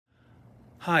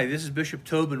Hi, this is Bishop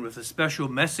Tobin with a special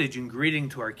message and greeting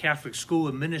to our Catholic school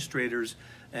administrators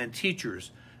and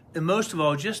teachers. And most of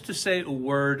all, just to say a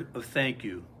word of thank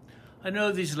you. I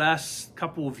know these last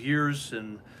couple of years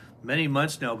and many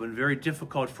months now have been very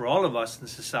difficult for all of us in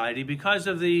society because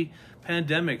of the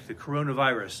pandemic, the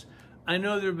coronavirus. I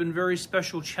know there have been very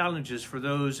special challenges for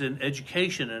those in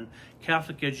education and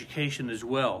Catholic education as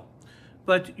well.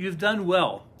 But you've done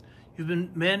well.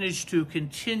 You've managed to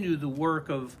continue the work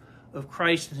of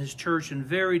Christ and his church in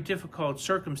very difficult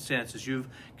circumstances. You've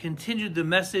continued the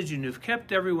message and you've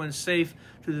kept everyone safe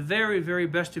to the very, very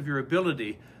best of your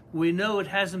ability. We know it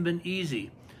hasn't been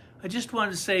easy. I just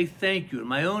wanted to say thank you in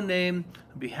my own name,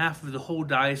 on behalf of the whole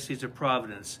Diocese of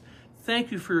Providence.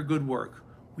 Thank you for your good work.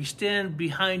 We stand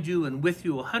behind you and with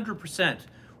you 100%.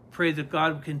 Pray that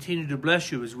God will continue to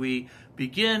bless you as we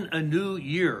begin a new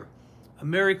year. A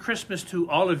Merry Christmas to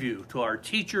all of you, to our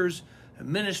teachers,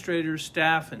 administrators,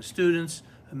 staff, and students.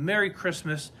 A Merry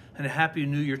Christmas and a Happy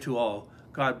New Year to all.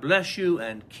 God bless you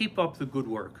and keep up the good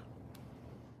work.